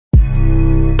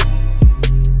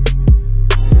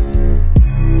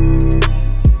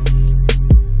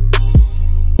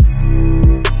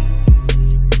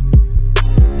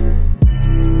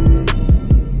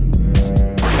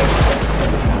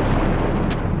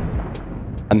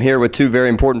I'm here with two very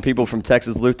important people from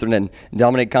Texas Lutheran and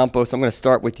Dominique Campos. I'm going to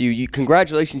start with you.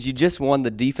 Congratulations, you just won the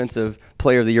Defensive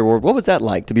Player of the Year award. What was that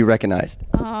like to be recognized?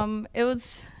 It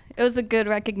was a good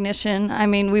recognition. I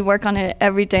mean, we work on it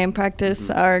every day in practice.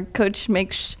 Our coach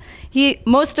makes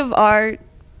most of our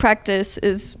practice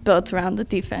is built around the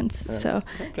defense, so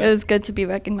it was good to be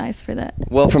recognized for that.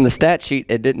 Well, from the stat sheet,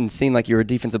 it didn't seem like you were a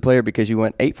defensive player because you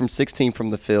went 8 from 16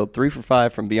 from the field, 3 for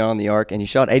 5 from beyond the arc, and you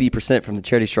shot 80% from the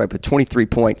charity stripe with 23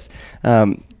 points.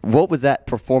 What was that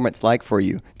performance like for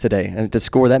you today, and to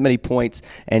score that many points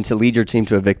and to lead your team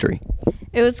to a victory?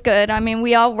 It was good. I mean,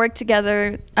 we all worked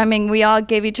together. I mean, we all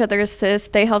gave each other assists.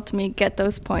 They helped me get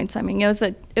those points. I mean, it was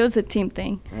a team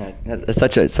thing. Right.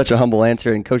 That's such a humble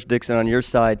answer. And Coach Dixon, on your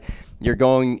side, you're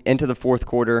going into the fourth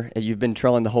quarter. You've been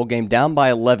trailing the whole game, down by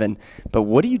 11. But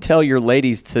what do you tell your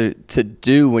ladies to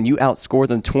do when you outscore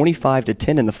them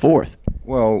 25-10 in the fourth?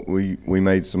 Well, we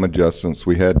made some adjustments.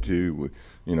 We had to.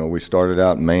 We started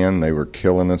out man. They were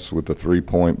killing us with the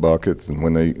three-point buckets, and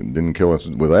when they didn't kill us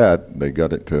with that, they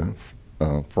got it to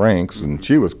Frank's, and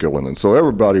she was killing it. So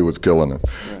everybody was killing it.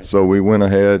 Right. So we went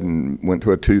ahead and went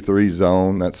to a 2-3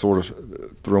 zone. That sort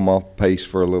of threw them off pace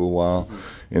for a little while.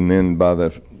 And then by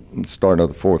the start of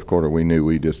the fourth quarter, we knew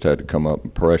we just had to come up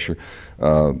and pressure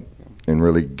and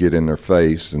really get in their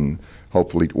face and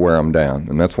hopefully wear them down.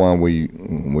 And that's why we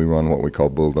run what we call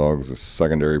Bulldogs, a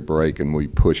secondary break, and we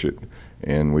push it.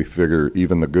 And we figure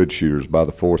even the good shooters, by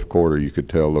the fourth quarter, you could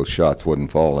tell those shots wasn't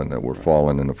falling, that were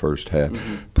falling in the first half.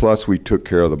 Plus, we took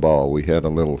care of the ball. We had a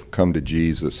little come to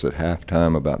Jesus at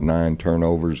halftime, about 9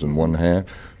 turnovers in one half.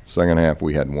 Second half,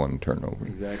 we had 1 turnover.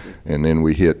 Exactly. And then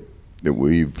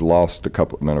we've lost a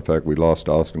couple. Matter of fact, we lost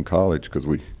to Austin College because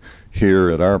we here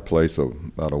at our place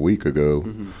about a week ago.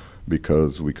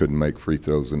 Because we couldn't make free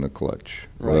throws in the clutch.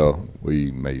 Right. Well,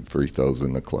 we made free throws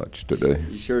in the clutch today.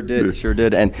 You sure did. You sure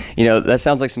did. And, that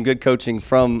sounds like some good coaching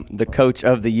from the Coach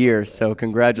of the Year. So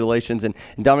congratulations. And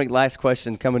Dominic, last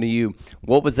question coming to you.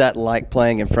 What was that like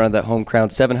playing in front of that home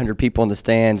crowd, 700 people in the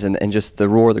stands and just the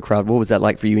roar of the crowd? What was that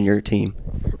like for you and your team?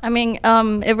 I mean,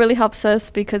 it really helps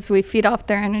us because we feed off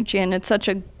their energy, and it's such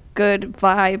a good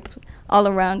vibe all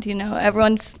around.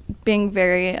 Everyone's being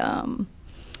very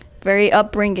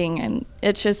upbringing, and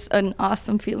it's just an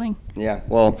awesome feeling. Yeah,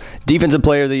 well, Defensive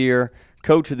Player of the Year,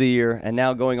 Coach of the Year, and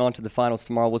now going on to the finals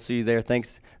tomorrow. We'll see you there.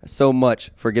 Thanks so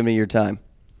much for giving me your time.